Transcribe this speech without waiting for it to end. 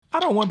I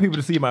don't want people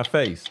to see my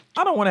face.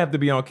 I don't want to have to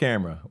be on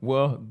camera.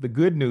 Well, the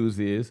good news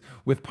is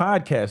with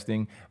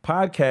podcasting,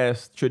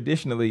 podcast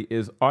traditionally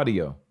is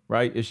audio,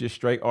 right? It's just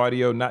straight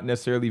audio, not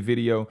necessarily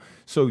video.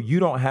 So you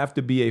don't have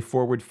to be a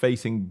forward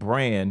facing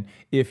brand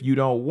if you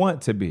don't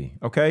want to be.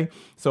 Okay.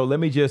 So let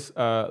me just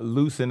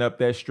loosen up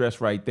that stress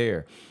right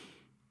there.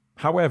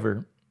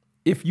 However,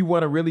 if you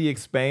want to really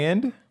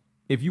expand,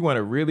 if you want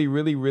to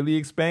really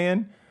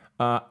expand,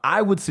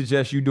 I would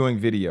suggest you doing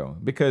video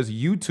because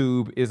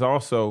YouTube is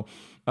also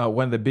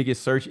one of the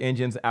biggest search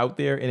engines out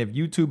there. And if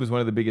YouTube is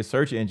one of the biggest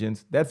search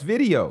engines, that's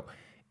video.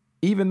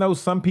 Even though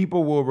some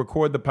people will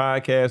record the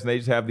podcast and they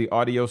just have the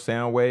audio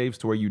sound waves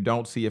to where you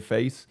don't see a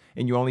face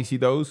and you only see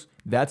those,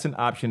 that's an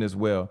option as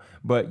well.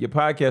 But your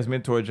podcast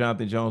mentor,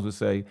 Jonathan Jones, would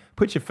say,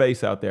 put your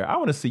face out there. I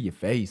want to see your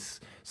face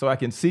so I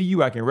can see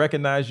you, I can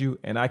recognize you,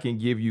 and I can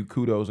give you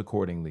kudos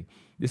accordingly.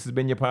 This has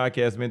been your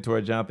podcast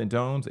mentor, Jonathan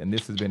Jones, and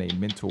this has been a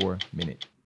Mentor Minute.